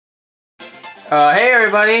Hey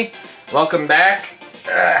everybody! Welcome back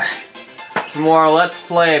to more Let's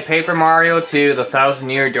Play Paper Mario 2: The Thousand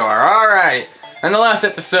Year Door. Alright, in the last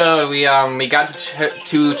episode we got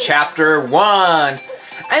to Chapter 1.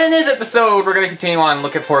 And in this episode we're going to continue on and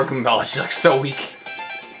look at poor Goombella. She looks so weak.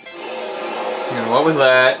 And what was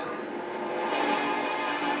that?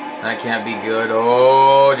 That can't be good.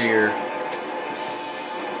 Oh dear.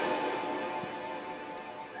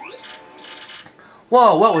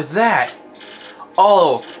 Whoa, what was that?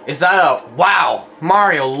 Oh, is that a... Wow!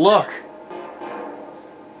 Mario, look!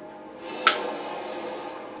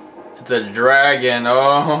 It's a dragon.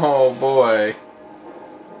 Oh, boy.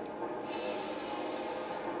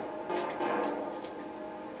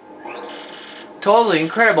 Totally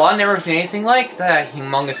incredible. I've never seen anything like that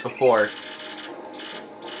humongous before.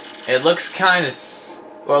 It looks kind of...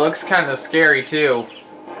 Well, it looks kind of scary, too.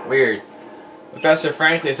 Weird. Professor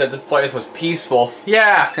Franklin said this place was peaceful.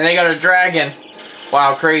 Yeah, and they got a dragon.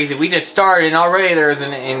 Wow, crazy. We just started and already there's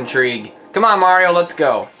an intrigue. Come on, Mario, let's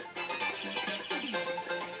go.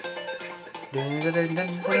 God,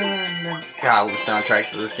 the soundtrack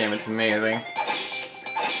to this game, it's amazing.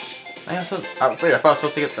 Wait, I thought I was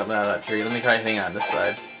supposed to get something out of that tree. Let me try anything on this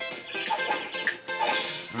side.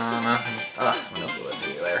 No. What else will that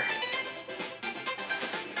tree there?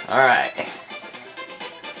 Alright.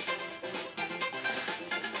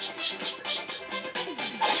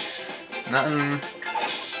 Nothing.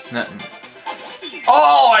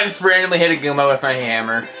 Oh, I just randomly hit a Goomba with my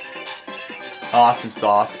hammer. Awesome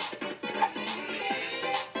sauce.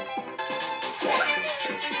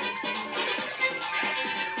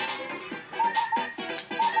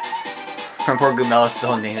 My poor Goombella's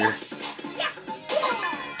still in danger.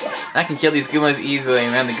 I can kill these Goombas easily,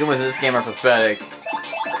 man. The Goombas in this game are pathetic.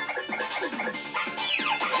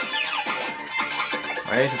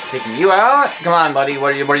 Why is it taking you out? Come on, buddy.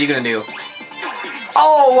 What are you gonna do?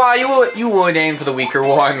 Oh wow, you would aim for the weaker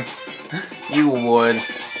one. You would.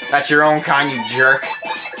 That's your own kind, you jerk.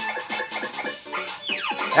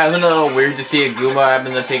 Yeah, isn't it a little weird to see a Goomba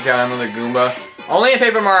happen to take down another Goomba? Only in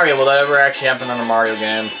Paper Mario will that ever actually happen on a Mario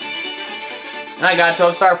game. And I got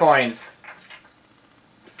 12 star points.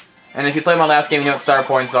 And if you play my last game, you know what star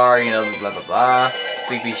points are. You know, blah blah blah.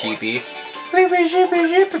 Sleepy sheepy. Sleepy sheepy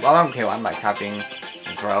sheepy. Well, okay, well, I'm not copying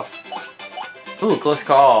bro. Ooh, close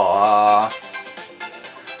call.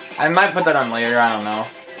 I might put that on later, I don't know.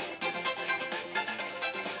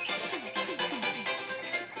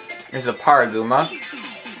 There's a Paragoomba.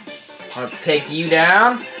 Let's take you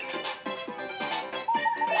down.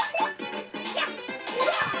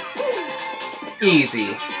 Easy.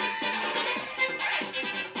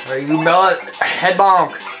 Alright, Goombella, head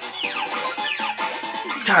bonk.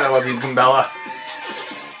 God, I love you, Goombella.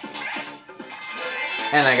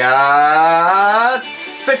 And I got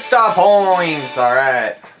 6 star points.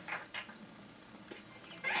 Alright.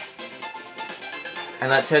 And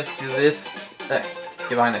let's head through this. Get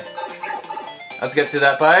behind it. Let's get through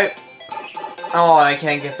that pipe. Oh, I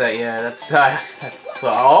can't get that yet. That's.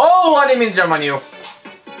 Oh, I didn't mean to jump on you.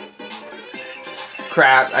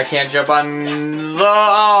 Crap! I can't jump on the.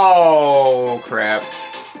 Oh, crap!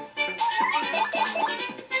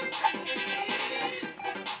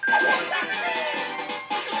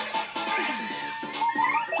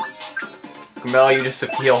 Goombella, you just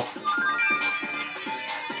appeal.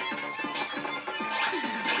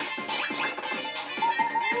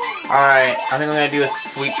 Alright, I think I'm gonna do a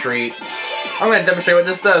sweet treat. I'm gonna demonstrate what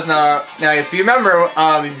this does now. Now, if you remember,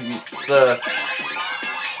 I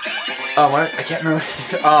can't remember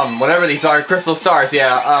these, whatever these are, crystal stars,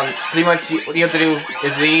 yeah, pretty much what you have to do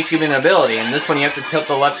is they each give you an ability, and this one you have to tilt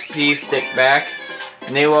the left C stick back,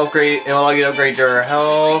 and it will allow you to upgrade your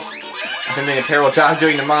health. I'm doing a terrible job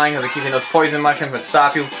doing the mine, because they're keeping those poison mushrooms that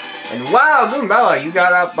stop you. And wow, Goombella, you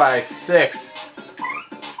got up by 6.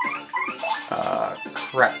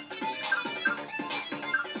 Crap.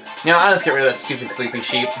 You know, I'll just get rid of that stupid sleepy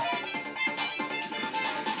sheep.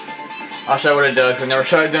 I'll show you what it does. I never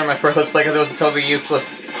showed it during my first Let's Play because it was totally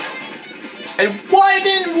useless. And what? It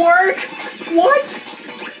didn't work? What?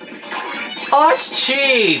 Oh, that's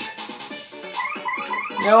cheap.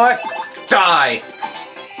 You know what? Die.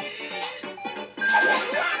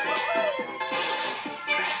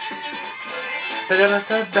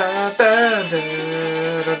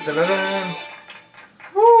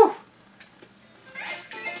 Woo.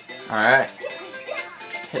 Alright.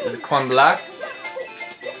 Hit the coin block.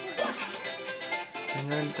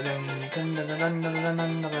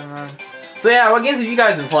 So yeah, what games have you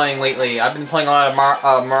guys been playing lately? I've been playing a lot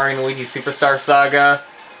of Mario & Luigi Superstar Saga.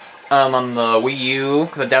 on the Wii U,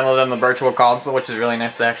 because I downloaded it on the Virtual Console, which is really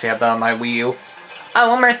nice to actually have that on my Wii U.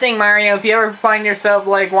 Oh, one more thing, Mario. If you ever find yourself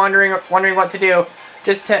like wondering what to do,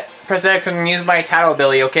 just press X and use my tattle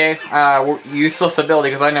ability, okay? Useless ability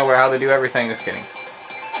because I know how to do everything. Just kidding.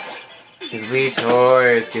 Because we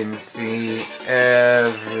toys can see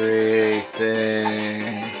everything.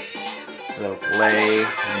 So play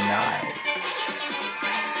nice.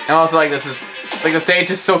 And also, like, this is like the stage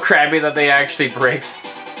is so crappy that they actually breaks.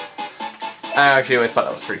 I actually always thought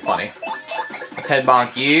that was pretty funny. Let's head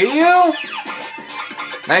bonk you.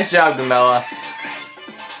 Nice job, Goombella.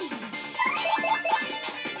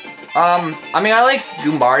 I mean, I like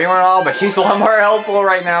Goombario and all, but she's a lot more helpful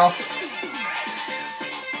right now.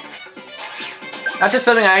 That's just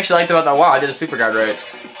something I actually liked about that. Wow, I did a super guard right.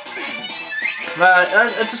 But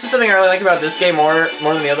it's just something I really like about this game more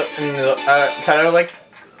than the other. Kind of like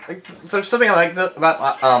so something I like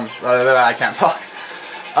about I can't talk.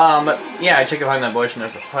 But yeah, I checked behind that bush and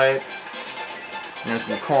there's a pipe. And there's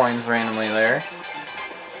some coins randomly there.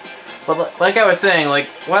 But like I was saying, like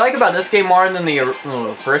what I like about this game more than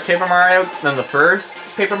the first Paper Mario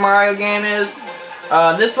game is,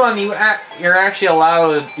 this one you're actually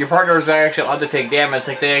allowed, your partners are actually allowed to take damage,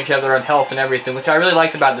 like they actually have their own health and everything, which I really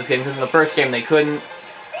liked about this game because in the first game they couldn't.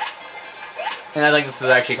 And I think this is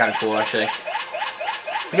actually kind of cool, actually,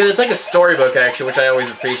 because it's like a storybook actually, which I always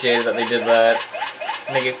appreciated that they did that,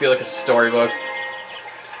 make it feel like a storybook.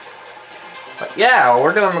 But yeah,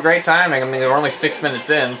 we're doing a great timing. I mean, we're only 6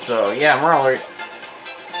 minutes in, so yeah, we're all.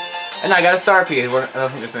 And I got a star piece. I don't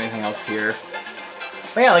think there's anything else here.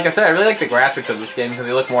 But yeah, like I said, I really like the graphics of this game because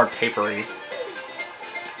they look more papery.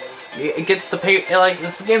 It gets the paper. Like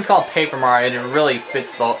this game's called Paper Mario, and it really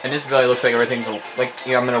fits the. And this really looks like everything's like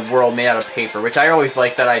I'm in a world made out of paper, which I always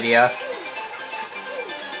like that idea.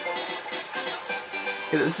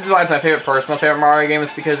 This is why it's my favorite personal Paper Mario game,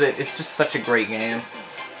 is because it's just such a great game.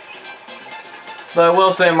 But I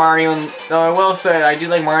will say I do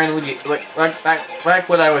like Mario and Luigi. Like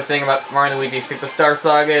what I was saying about Mario and Luigi Superstar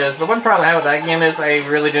Saga is the one problem I have with that game is I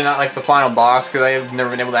really do not like the final boss because I have never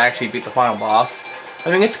been able to actually beat the final boss.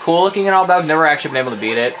 I mean, it's cool looking and all, but I've never actually been able to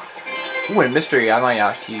beat it. Ooh, and mystery, I might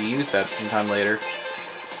actually use that sometime later.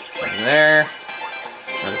 Nothing there.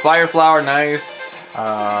 Another fire flower, nice.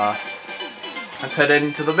 Let's head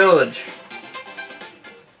into the village.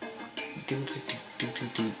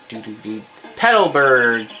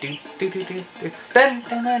 Petalburg.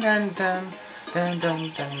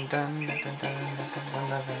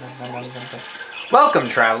 Welcome,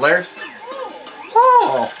 travelers.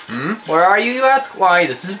 Oh, where are you, you ask? Why,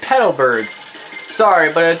 this is Petalburg.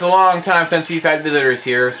 Sorry, but it's a long time since we've had visitors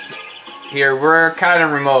here. We're kind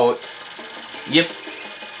of remote.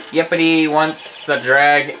 Yippity, once the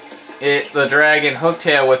dragon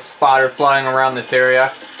Hooktail was spotted flying around this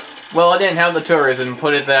area. Well, it didn't have the tourism,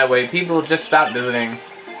 put it that way. People just stopped visiting.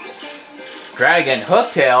 Dragon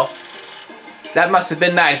Hooktail? That must have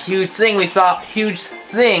been that huge thing we saw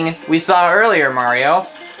earlier, Mario.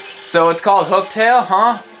 So it's called Hooktail,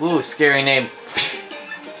 huh? Ooh, scary name.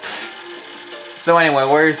 So anyway,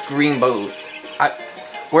 where's Green Boots?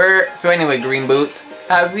 Green Boots,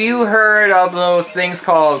 have you heard of those things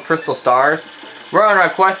called crystal stars? We're on a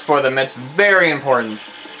quest for them. It's very important.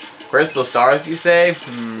 Crystal stars, you say?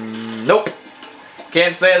 Nope.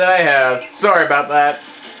 Can't say that I have. Sorry about that.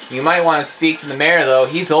 You might want to speak to the mayor, though.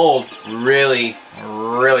 He's old. Really,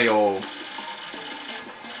 really old.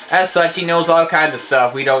 As such, he knows all kinds of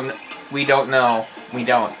stuff we don't know. We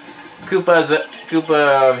don't.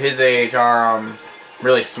 Koopa of his age are,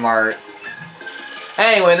 really smart.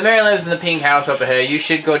 Anyway, the mayor lives in the pink house up ahead. You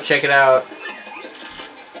should go check it out.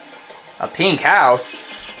 A pink house?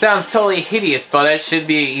 Sounds totally hideous, but that should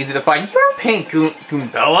be easy to find. You're pink,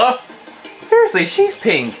 Goombella. Seriously, she's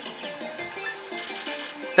pink.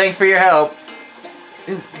 Thanks for your help.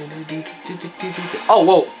 Oh,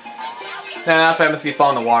 whoa. That's why I must be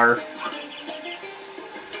falling in the water.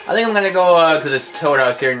 I think I'm gonna go to this Toad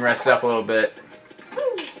house here and rest up a little bit.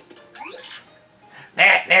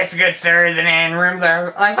 That's good, sir, isn't it? And rooms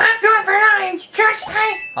are like, I'm going for 9. Catch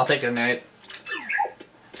time. I'll take the night.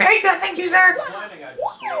 Very good, thank you, sir.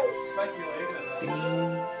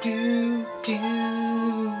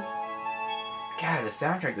 God, the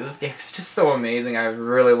soundtrack to this game is just so amazing. I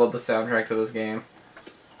really love the soundtrack to this game.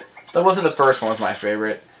 That wasn't the first one, was my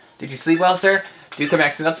favorite. Did you sleep well, sir? Do come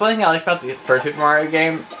back soon. That's one thing I like about the first Paper Mario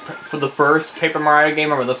game. For the first Paper Mario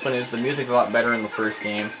game over this one is the music's a lot better in the first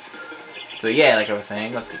game. So yeah, like I was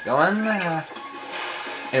saying, let's keep going.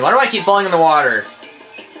 And why do I keep falling in the water?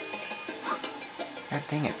 God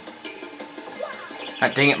dang it.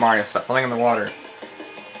 God dang it, Mario, stop falling in the water.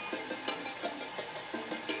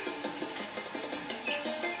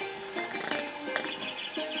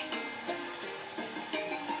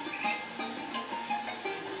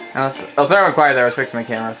 I was sorry, quiet there. I was fixing my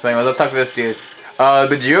camera. So anyway, let's talk to this dude.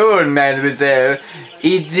 Bonjour, mademoiselle.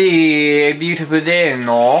 It's a beautiful day,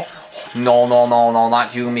 no? No,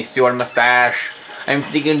 not you, Mr. Mustache. I'm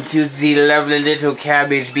thinking to the lovely little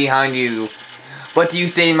cabbage behind you. What do you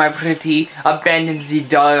say, my pretty? Abandon the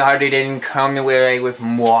doll-hearted and come away with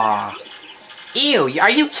moi. Ew, are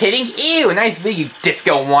you kidding? Ew, nice big you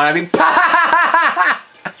disco wannabe.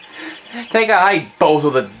 Take a hike, both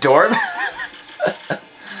of the dorm.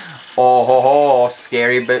 Oh ho ho,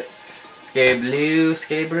 scary but scary blue,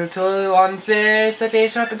 scary brutal, on says the day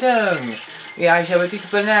sharp tongue. Yeah, I shall be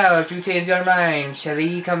beautiful now if you change your mind. Shall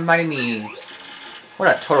we come find me?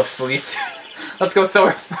 What a total sleaze. Let's go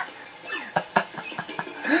somewhere smart.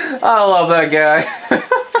 I love that guy.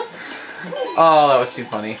 Oh, that was too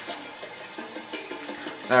funny.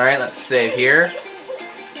 Alright, let's save here.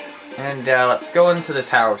 And let's go into this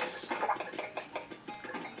house.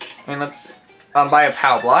 And let's buy a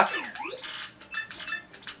POW block.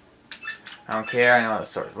 I don't care, I know how the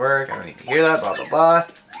stores work, I don't need to hear that, blah blah blah.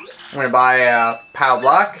 I'm gonna buy a POW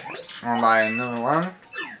block. I'm gonna buy another one.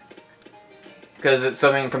 Because if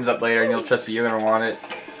something comes up later and you'll trust me, you're gonna want it.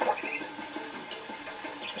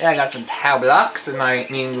 Yeah, I got some POW blocks, and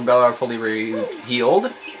me and Bella are fully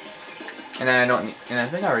healed. And I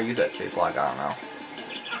think I already used that save block, I don't know.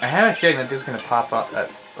 I have a feeling that dude's gonna pop up, that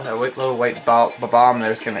little white bomb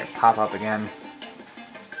there's gonna pop up again.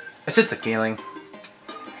 It's just a feeling.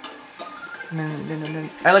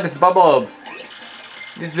 Hey, look, it's Bubble.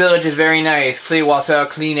 This village is very nice. Clear water,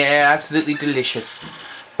 clean air, absolutely delicious.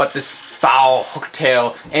 But this foul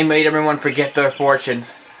hooktail ain't made everyone forget their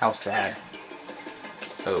fortunes. How sad.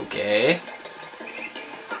 Okay.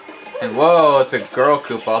 And whoa, it's a girl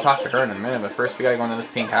Koopa. I'll talk to her in a minute, but first we gotta go into this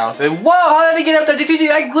pink house. And whoa, how did he get up there? Did you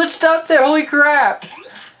see? I glitched up there. Holy crap.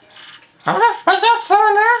 Huh? Was that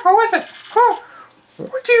someone there? Who was it? Who?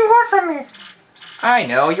 What do you want from me? I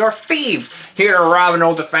know, you're thieves. Here to rob an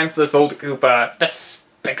old defenseless old Koopa.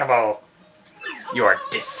 Despicable. You are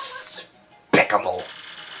despicable.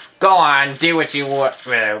 Go on, do what you will,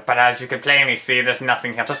 but as you can plainly see, there's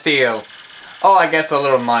nothing here to steal. Oh, I guess a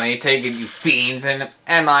little money. Take it, you fiends, and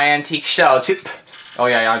my antique shell. Oh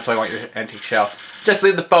yeah, I actually want your antique shell. Just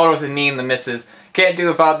leave the photos and me and the missus. Can't do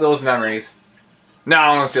without those memories. No,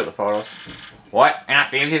 I'm gonna steal the photos. What?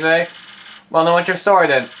 Not thieves, you say? Well, then what's your story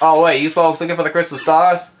then? Oh wait, you folks looking for the crystal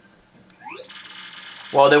stars?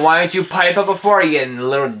 Well, then why don't you pipe up before you,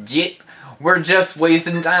 little jit? We're just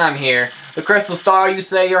wasting time here. The crystal star you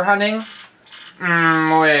say you're hunting?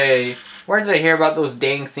 Wait. Where did I hear about those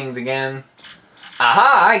dang things again?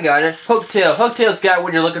 Aha, I got it. Hooktail. Hooktail's got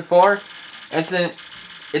what you're looking for. It's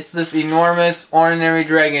this enormous, ordinary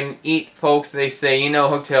dragon. Eat, folks, they say. You know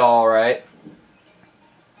Hooktail, alright.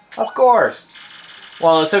 Of course.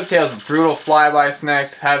 Well, this Hooktail's brutal flyby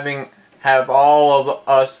snacks have all of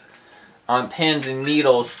us on pins and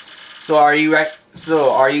needles. So are you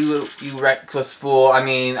you reckless fool? I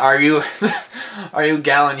mean, are you are you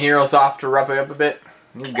gallant heroes off to rough it up a bit?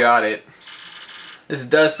 You got it. This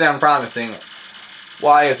does sound promising.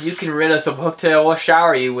 Why, if you can rid us of Hooktail, we'll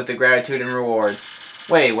shower you with the gratitude and rewards.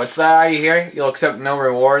 Wait, what's that I hear? You'll accept no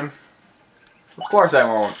reward? Of course I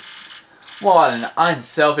won't. What an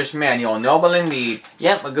unselfish man, you're noble indeed.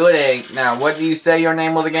 Yep, a good egg. Now, what do you say your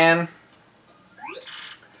name was again?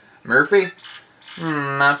 Murphy?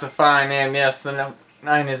 That's a fine name, yes, the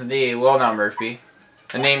name is indeed. Well, not Murphy.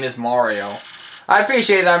 The name is Mario. I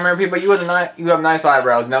appreciate that, Murphy, but you have nice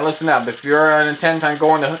eyebrows. Now listen up. If you're intent on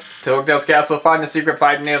going to Hooktail's castle, find the secret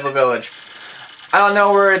pipe near the village. I don't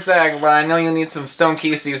know where it's at, but I know you'll need some stone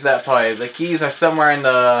keys to use that pipe. The keys are somewhere in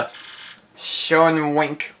the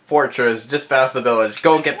Schoenwink Fortress, just past the village.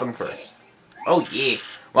 Go get them first. Oh yeah.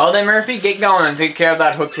 Well then, Murphy, get going and take care of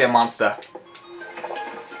that Hooktail monster.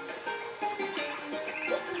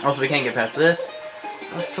 Also, we can't get past this.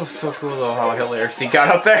 That was still so cool though how hilarious he got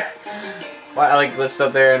up there. Well, I like lifts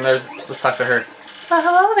up there and let's talk to her. Well,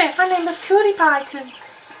 hello there. My name is Cutie Pie.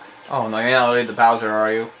 Oh no, you're not really the Bowser,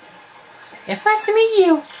 are you? It's nice to meet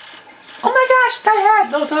you. Oh my gosh, that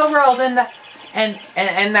hat, those overalls, and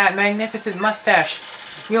that magnificent mustache.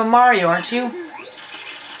 You're Mario, aren't you?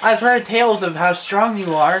 I've heard tales of how strong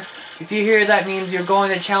you are. If you hear that means you're going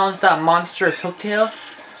to challenge that monstrous Hooktail.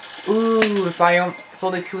 Ooh, if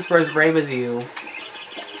only Koops were as brave as you.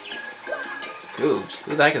 Koops?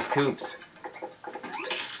 Who the heck is Koops?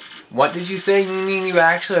 What did you say? You mean you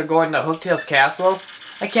actually are going to Hooktail's castle?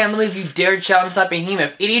 I can't believe you dared challenge that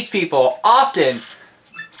behemoth. It eats people, often!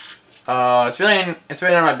 It's really none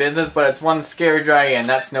of my business, but it's one scary dragon,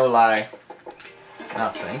 that's no lie. Oh,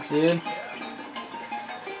 thanks, dude.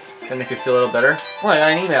 That make you feel a little better. Oh, I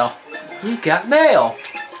got an email. You got mail!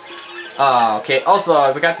 Okay, also,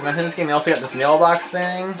 I forgot to mention this game, we also got this mailbox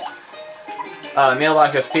thing.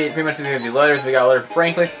 Mailbox has pretty much the letters. We got a letter from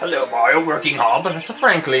Frankly. Hello, Mario, working hard, but Mr.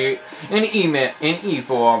 Frankly, in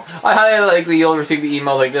e-form. I highly likely you'll receive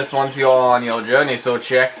emails like this once you're on your journey, so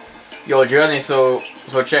check your journey, so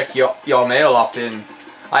check your mail often.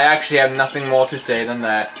 I actually have nothing more to say than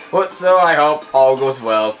that. But so I hope all goes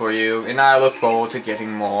well for you, and I look forward to getting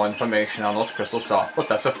more information on those crystal stars.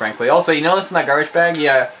 Professor Frankly. Also, you notice in that garbage bag?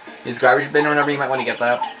 Yeah, his garbage bin or whatever, you might want to get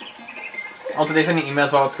that. Also, they send me emails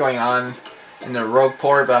about what's going on in the Rogue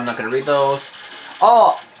Port, but I'm not going to read those.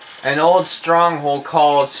 Oh, an old stronghold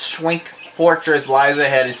called Schwink Fortress lies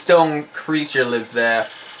ahead. A stone creature lives there.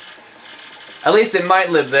 At least it might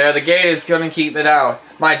live there. The gate is going to keep it out.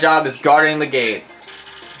 My job is guarding the gate.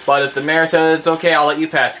 But if the mayor says it's okay, I'll let you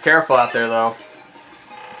pass. Careful out there, though.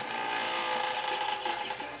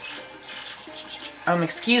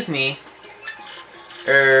 Excuse me.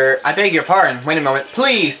 I beg your pardon. Wait a moment.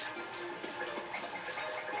 Please!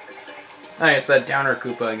 Alright, it's that Downer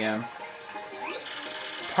Koopa again.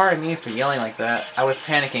 Pardon me for yelling like that. I was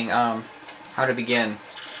panicking. How to begin?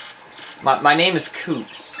 My name is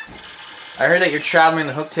Koops. I heard that you're traveling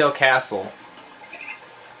to Hooktail Castle.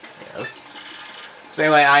 Yes. So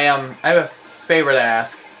anyway, I have a favor to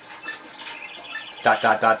ask. ... Well, ...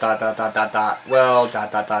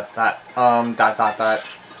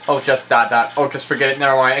 Oh, just ... Oh, just forget it.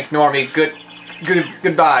 Never mind. Ignore me.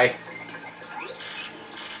 Goodbye.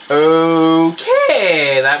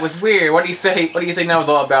 Okay, that was weird. What do you say? What do you think that was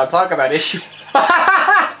all about? Talk about issues.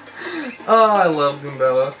 Oh, I love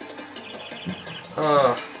Goombella.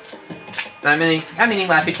 Oh, I'm eating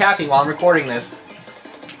Laffy Taffy while I'm recording this.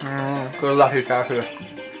 Good Laffy Taffy.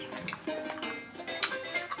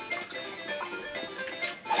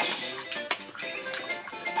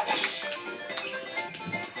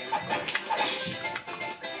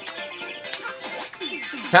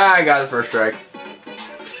 I got the first strike.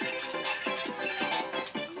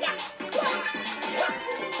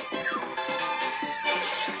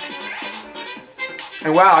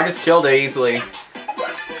 And wow, I just killed it easily.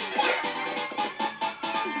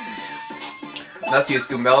 Let's use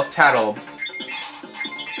Goombella's Tattle.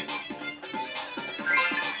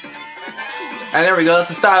 And there we go, that's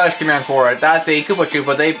a stylish command for it. That's a Koopa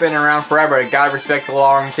Troopa. They've been around forever. Gotta respect the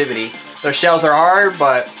longevity. Their shells are hard,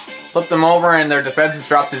 but flip them over and their defenses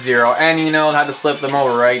drop to 0. And you know how to flip them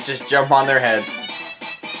over, right? Just jump on their heads.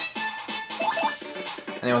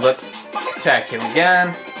 Anyway, let's attack him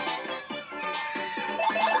again.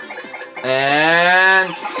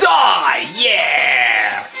 And die!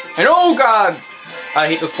 Yeah! And oh god! I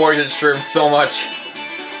hate those poison shrooms so much.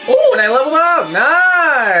 Oh, and I leveled up!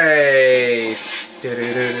 Nice!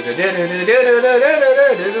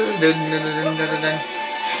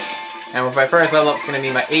 And with my first level up, it's going to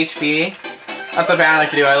be my HP. That's what I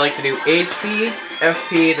like to do. I like to do HP,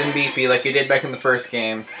 FP, then BP, like you did back in the first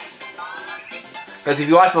game. Because if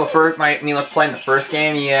you watch the first, me let's play in the first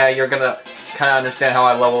game, yeah, you're going to kind of understand how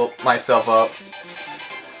I level myself up.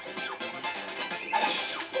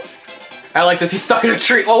 I like this. He's stuck in a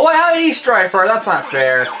tree. Well, how did he strike for? That's not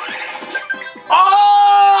fair. Oh,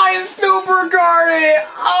 I super guarded.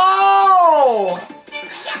 Oh,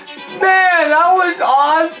 man, that was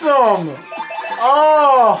awesome.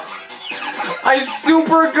 Oh, I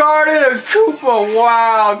super guarded a Koopa.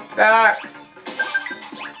 Wow, that.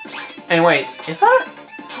 And wait, is that?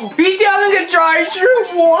 He's yelling a dry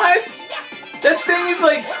shroom. What? That thing is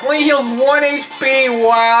like only heals 1 HP.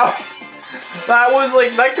 Wow. That was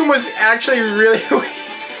like, that Goomba was actually really weak.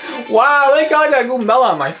 Wow, thank God I got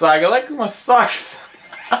Goombella on my side. That Goomba sucks.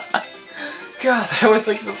 God, that was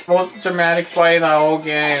like the most dramatic fight in the whole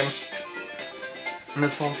game. In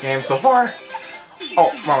this whole game so far.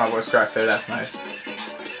 Oh, wow, my voice cracked there. That's nice.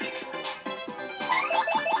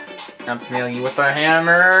 Let's nail you with a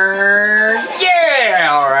hammer.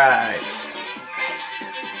 Yeah, alright.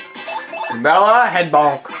 Goombella, head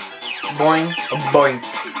bonk. Boing, boink.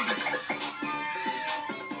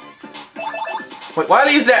 Wait, why did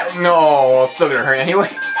he use that? No, it's still gonna hurt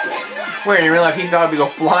anyway. Wait, in real life, he'd probably go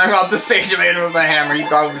flying off the stage and hit him with a hammer. He'd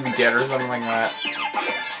probably be dead or something like that.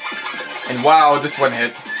 And wow, this one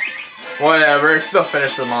hit. Whatever, it still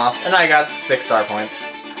finished them off. And I got 6 star points.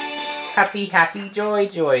 Happy, happy, joy,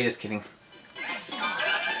 joy. Just kidding.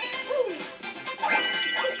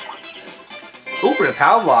 Ooh, for the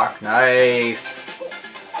power block. Nice.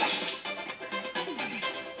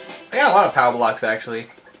 I got a lot of power blocks, actually.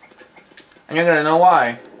 And you're gonna know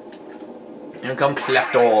why. Here come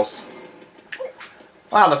Kleptos.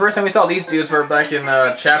 Wow, the first time we saw these dudes were back in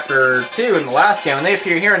Chapter 2 in the last game, and they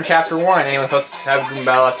appear here in Chapter 1. Anyways, let's have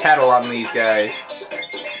Goombella tattle on these guys.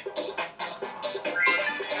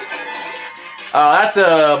 That's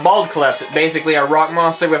a bald clip, basically a rock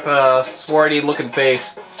monster with a swarty looking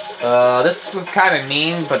face. This is kind of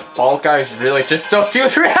mean, but bald guys really just don't do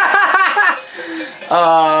it.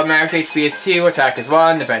 Max HP is 2, attack is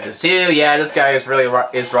 1, defense is 2. Yeah, this guy is really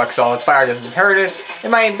rock solid. Fire doesn't hurt it. It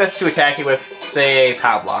might be best to attack you with, say,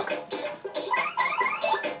 power block.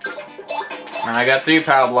 And I got 3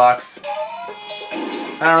 power blocks.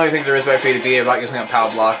 I don't really think there is a way to be about using a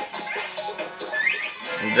power block.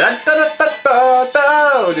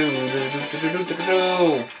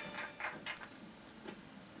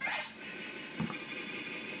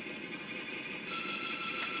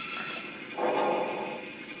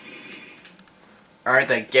 Alright,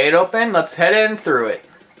 the gate open. Let's head in through it.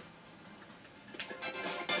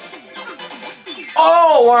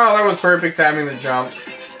 Oh, wow, that was perfect timing to jump.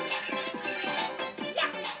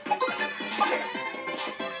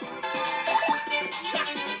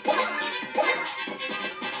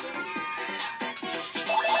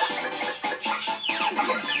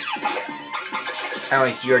 At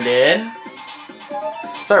least you're dead.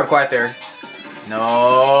 Sorry, I'm quiet there.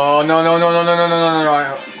 No, no, no, no, no, no, no, no, no,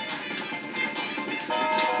 no.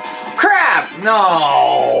 Crap!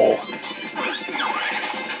 No!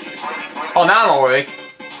 Oh, now I'm awake.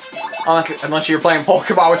 Unless you're playing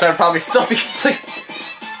Pokemon, which I'd probably still be asleep.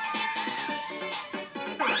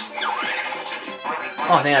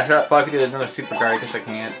 Oh, damn, I forgot I could do another super guard. I guess I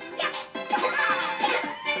can't.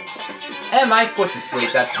 And my foot's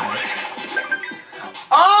asleep, that's nice.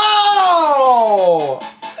 Oh!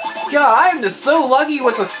 God, I'm just so lucky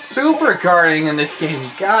with the super guarding in this game.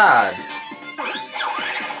 God.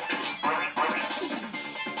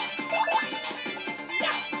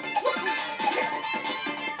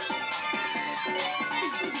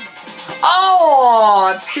 Oh,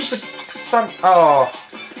 that stupid son. Oh.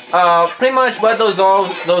 Pretty much what those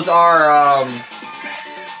are, I'm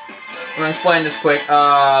gonna explain this quick.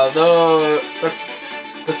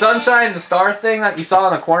 The sunshine, the star thing that you saw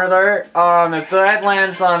in the corner there, if that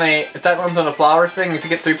lands on a flower thing, if you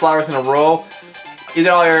get 3 flowers in a row, you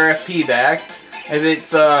get all your FP back. If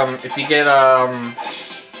it's, if you get,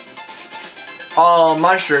 all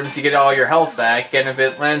mushrooms, you get all your health back. And if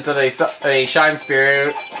it lands on a shine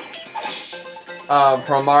spirit,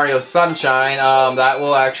 from Mario Sunshine, that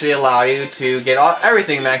will actually allow you to get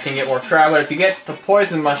everything back and get more crap. But if you get the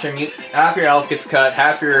poison mushroom, half your health gets cut,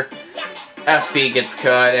 half your FP gets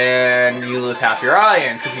cut, and you lose half your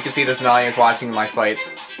audience, because you can see there's an audience watching my fights.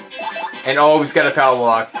 And oh, he's got a power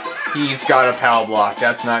block. He's got a power block.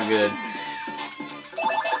 That's not good.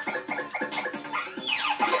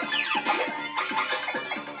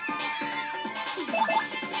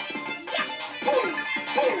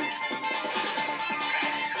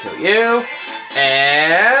 Let's kill you.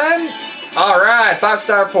 And alright,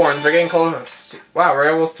 5-star points. We're getting close. Wow,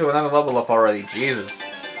 we're almost to another level up already. Jesus.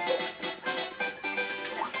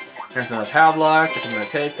 There's another power block, which I'm going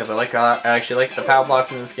to take, because I actually like the power blocks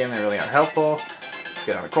in this game. They really are helpful. Let's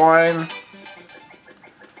get another coin.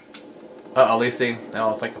 Uh-oh, Lucy.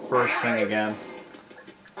 No, it's like the first thing again.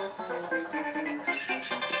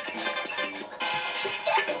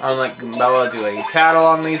 Unlike Goombella, do a tattle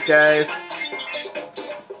on these guys.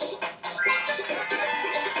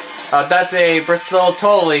 That's a Bristle,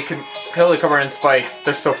 totally covered in spikes.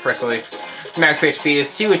 They're so prickly. Max HP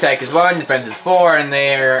is 2, attack is 1, defense is 4, and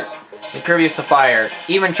they're impervious to fire.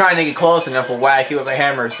 Even trying to get close enough will whack you with a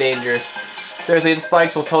hammer is dangerous. Thursday, the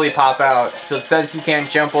spikes will totally pop out. So since you can't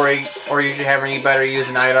jump or use your hammer, you better use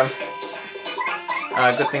an item.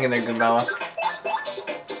 Good thing in there, Goombella.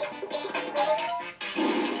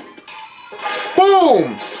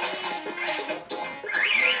 Boom!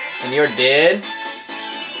 And you're dead.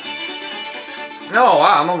 No,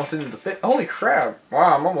 wow, I'm almost into the fit. Holy crap!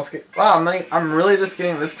 Wow, I'm really just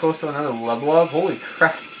getting this close to another level up. Holy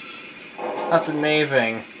crap! That's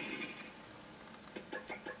amazing.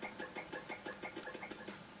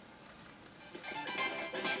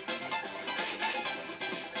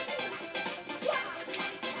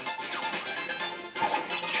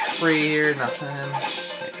 Tree here, nothing.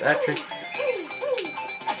 Take that tree.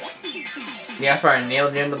 Yeah, that's right. I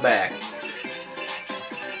nailed you in the back.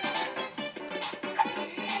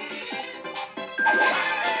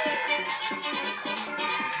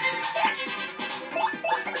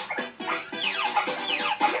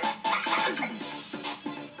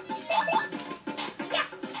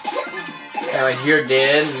 Anyways, you're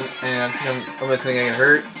dead, and I'm just gonna get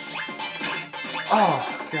hurt. Oh,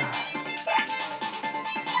 God.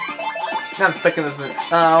 Now I'm stuck in this.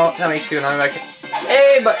 Oh, now I'm HP and I'm back.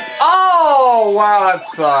 Hey, but. Oh, wow, that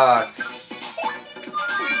sucked.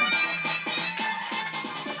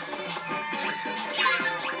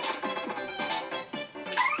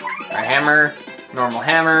 Our hammer, normal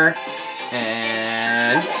hammer,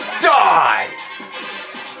 and die!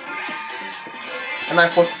 And I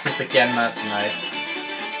forced to sip again, that's nice.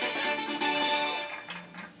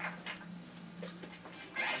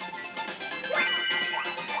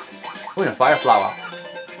 Ooh, a fire flower.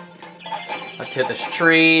 Let's hit this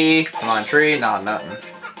tree. Come on, tree. No, nothing.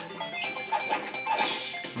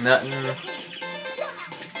 Nothing.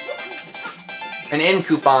 An in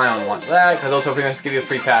coupon, I don't want that, because those hoping to give you a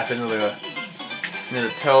free pass into the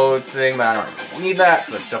toad thing, but I don't really need that,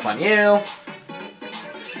 so let's jump on you.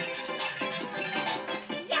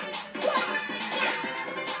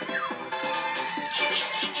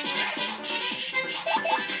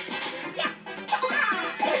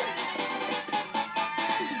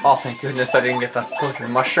 Oh, thank goodness I didn't get the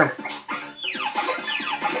poison mushroom.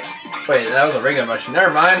 Wait, that was a regular mushroom.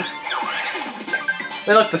 Never mind.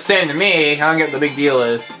 They look the same to me. I don't get what the big deal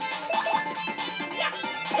is.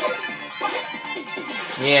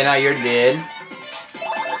 Yeah, now you're dead.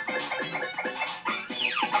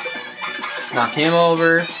 Knock him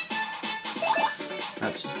over.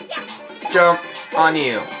 Let's jump on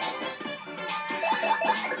you.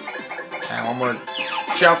 And one more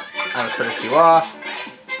jump. I'm gonna finish you off.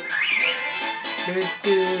 Do,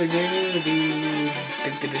 do, do, do,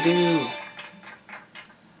 do, do, do.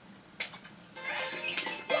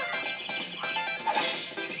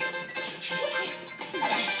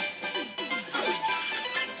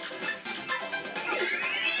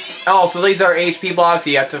 Oh, so these are HP blocks.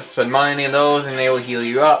 You have to spend money on those, and they will heal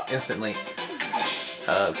you up instantly.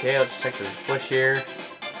 Okay, let's check this bush here.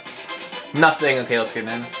 Nothing. Okay, let's get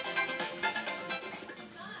in.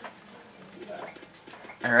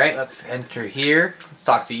 Alright, let's enter here. Let's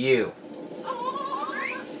talk to you.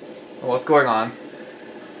 What's going on?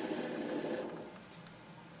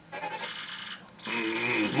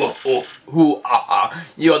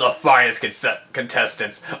 You're the finest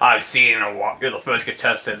contestants I've seen in a while. You're the first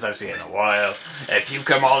contestants I've seen in a while. If you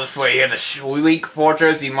come all this way here to Shweek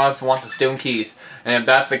Fortress, you must want the stone keys. And if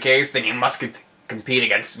that's the case, then you must compete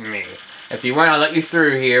against me. If you win, I'll let you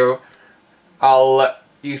through here. I'll let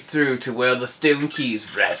you through to where the stone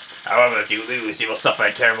keys rest. However, if you lose, you will suffer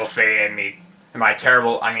a terrible fate in me. And by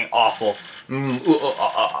terrible, I mean awful.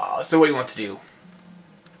 So what do you want to do?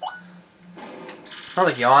 I'll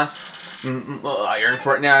like yawn. You're in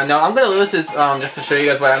for it now. No, I'm gonna lose this just to show you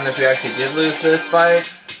guys what happens if we actually did lose this fight.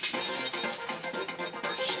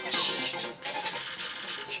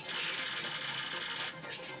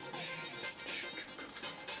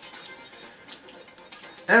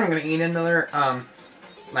 And I'm gonna eat another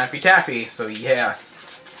Laffy Taffy. So yeah.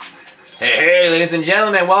 Hey, ladies and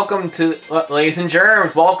gentlemen, welcome to ladies and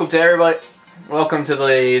germs. Welcome to everybody. Welcome to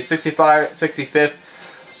the 65th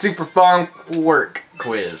Super Funk Work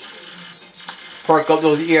Quiz. Perk up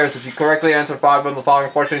those ears. If you correctly answer 5 of the following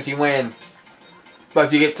questions, you win. But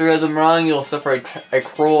if you get 3 of them wrong, you'll suffer a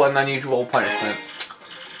cruel and unusual punishment.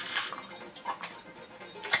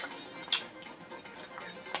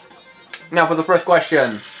 Now for the first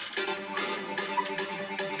question.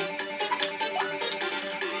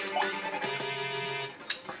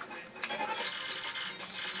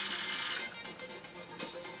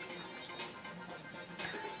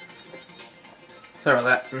 Sorry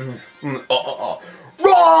about that.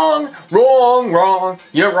 Wrong! Wrong! Wrong!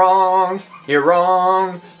 You're wrong! You're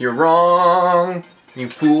wrong! You're wrong! You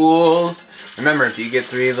fools! Remember, if you get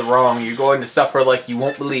 3 of the wrong, you're going to suffer like you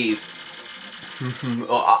won't believe. Don't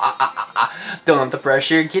let the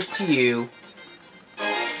pressure get to you.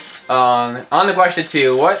 On to question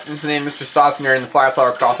 2. What is the name of Mr. Softener in the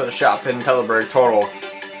Fireflower Crossover Shop in Teleberg total?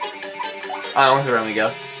 I don't know, let me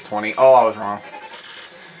guess. 20. Oh, I was wrong.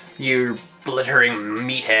 You glittering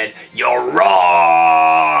meathead, you're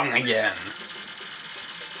wrong again.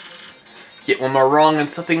 Get one more wrong and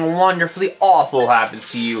something wonderfully awful happens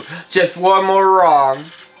to you. Just one more wrong.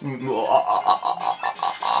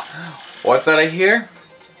 What's that I hear?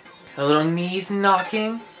 A little knees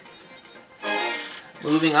knocking.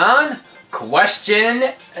 Moving on.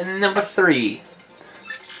 Question number 3.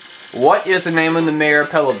 What is the name of the mayor of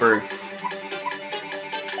Teleberg?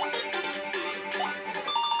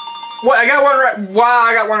 What? I got one right. Wow,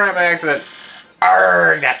 I got one right by accident.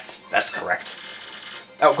 Arrgh, that's correct.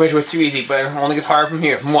 That question was too easy, but it only gets harder from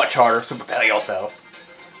here. Much harder, so prepare yourself.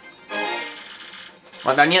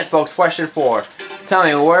 Not done yet, folks. Question 4. Tell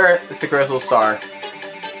me, where is the crystal star?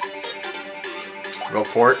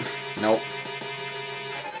 Report? Nope.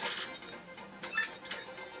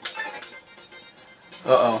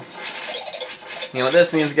 Uh-oh. You know what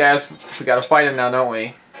this means, guys? We gotta fight it now, don't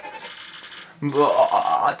we?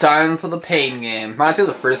 Time for the pain game. Reminds me of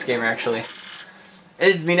the first game, actually.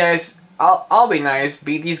 It'd be nice. I'll be nice.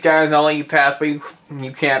 Beat these guys. I'll let you pass, but you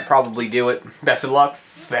can't probably do it. Best of luck,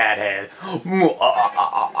 fathead.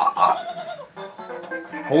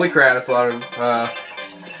 Holy crap! That's a lot of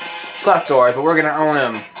Kleptors, but we're gonna own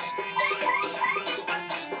him.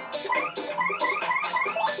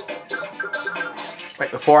 Wait,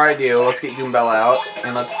 before I do, let's get Goombella out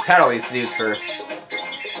and let's tattle these dudes first.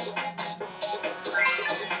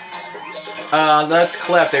 Let's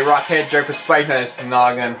Klep, a rockhead jerk with spike on his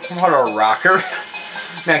noggin. What a rocker.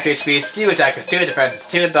 Max HP is 2, attack is 2, defense is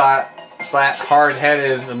 2, that hard head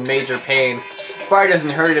is a major pain. Fire doesn't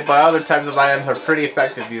hurt it, but other types of items are pretty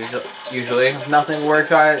effective usually. If nothing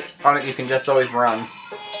works on it, you can just always run.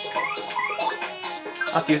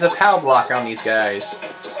 Let's use a power block on these guys.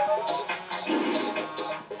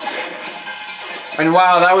 And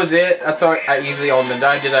wow, that was it. That's how I easily owned them.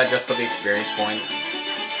 I did that just for the experience points.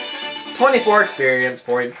 24 experience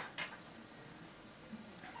points.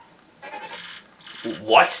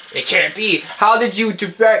 What? It can't be. How did you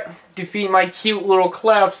defeat my cute little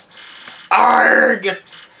Kleps? Arrgh!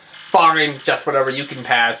 Fine, just whatever, you can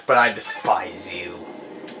pass, but I despise you.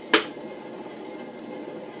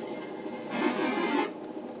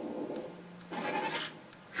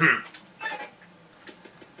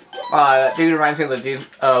 That dude reminds me of the dude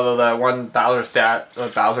of the one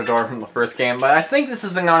Bowser door from the first game, but I think this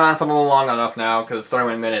has been going on for a little long enough now because it's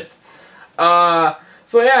 31 minutes. So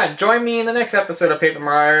yeah, join me in the next episode of Paper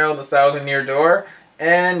Mario: The Thousand Year Door,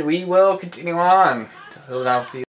 and we will continue on. Till now, see you.